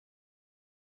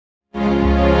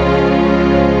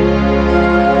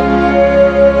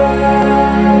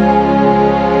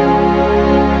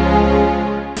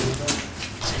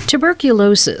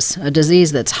Tuberculosis, a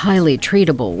disease that's highly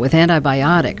treatable with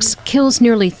antibiotics, kills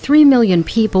nearly 3 million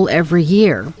people every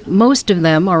year. Most of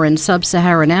them are in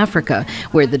sub-Saharan Africa,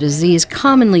 where the disease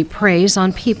commonly preys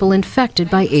on people infected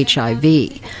by HIV.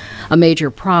 A major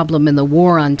problem in the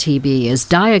war on TB is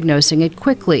diagnosing it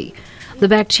quickly. The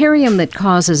bacterium that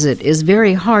causes it is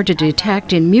very hard to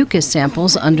detect in mucus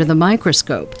samples under the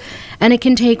microscope, and it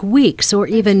can take weeks or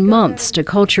even months to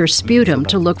culture sputum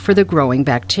to look for the growing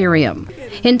bacterium.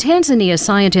 In Tanzania,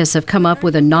 scientists have come up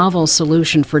with a novel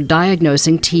solution for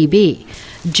diagnosing TB: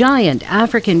 giant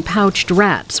African pouched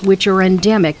rats, which are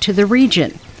endemic to the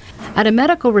region. At a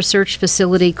medical research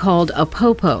facility called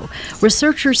Apopo,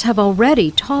 researchers have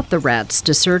already taught the rats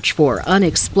to search for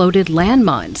unexploded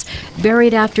landmines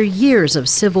buried after years of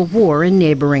civil war in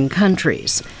neighboring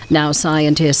countries. Now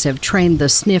scientists have trained the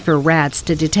sniffer rats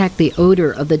to detect the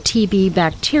odor of the TB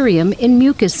bacterium in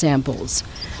mucus samples.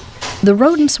 The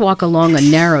rodents walk along a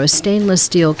narrow stainless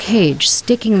steel cage,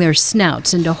 sticking their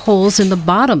snouts into holes in the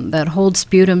bottom that hold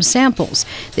sputum samples.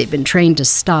 They've been trained to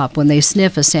stop when they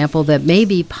sniff a sample that may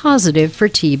be positive for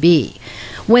TB.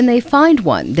 When they find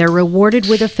one, they're rewarded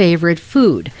with a favorite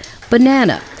food,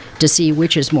 banana, to see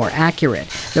which is more accurate.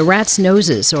 The rats'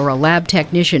 noses, or a lab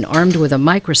technician armed with a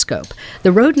microscope.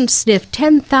 The rodents sniffed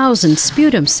 10,000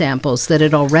 sputum samples that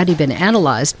had already been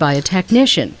analyzed by a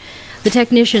technician. The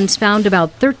technicians found about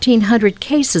 1,300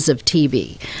 cases of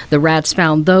TB. The rats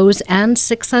found those and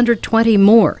 620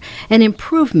 more, an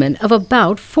improvement of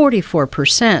about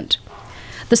 44%.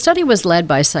 The study was led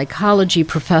by psychology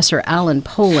professor Alan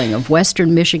Poling of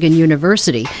Western Michigan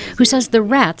University, who says the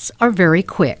rats are very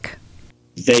quick.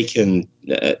 They can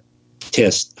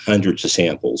test hundreds of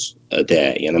samples a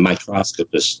day, and a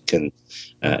microscopist can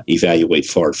evaluate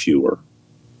far fewer.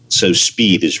 So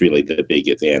speed is really the big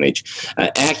advantage.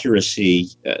 Accuracy,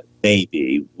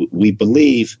 maybe. We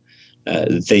believe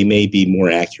they may be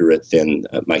more accurate than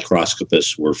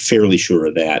microscopists. We're fairly sure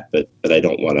of that, but I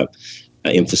don't want to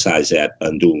emphasize that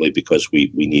unduly because we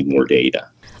need more data.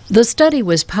 The study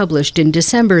was published in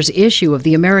December's issue of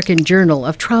the American Journal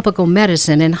of Tropical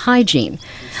Medicine and Hygiene.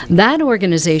 That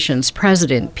organization's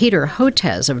president, Peter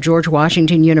Hotez of George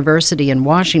Washington University in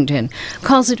Washington,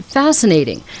 calls it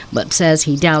fascinating, but says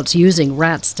he doubts using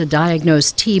rats to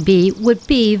diagnose TB would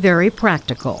be very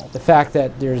practical. The fact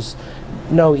that there's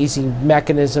no easy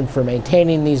mechanism for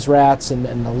maintaining these rats in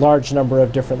a large number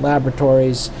of different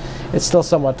laboratories, it's still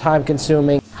somewhat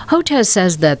time-consuming. Hotez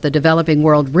says that the developing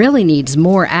world really needs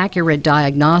more accurate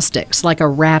diagnostics, like a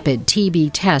rapid TB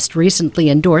test recently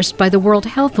endorsed by the World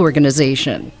Health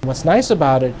Organization. What's nice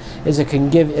about it is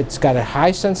it's got a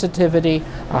high sensitivity,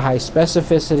 a high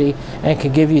specificity, and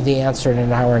can give you the answer in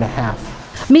an hour and a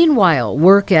half. Meanwhile,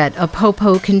 work at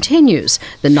Apopo continues.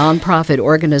 The nonprofit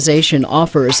organization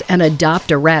offers an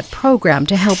Adopt a Rat program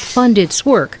to help fund its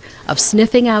work of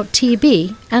sniffing out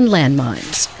TB and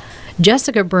landmines.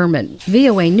 Jessica Berman,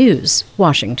 VOA News,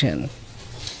 Washington.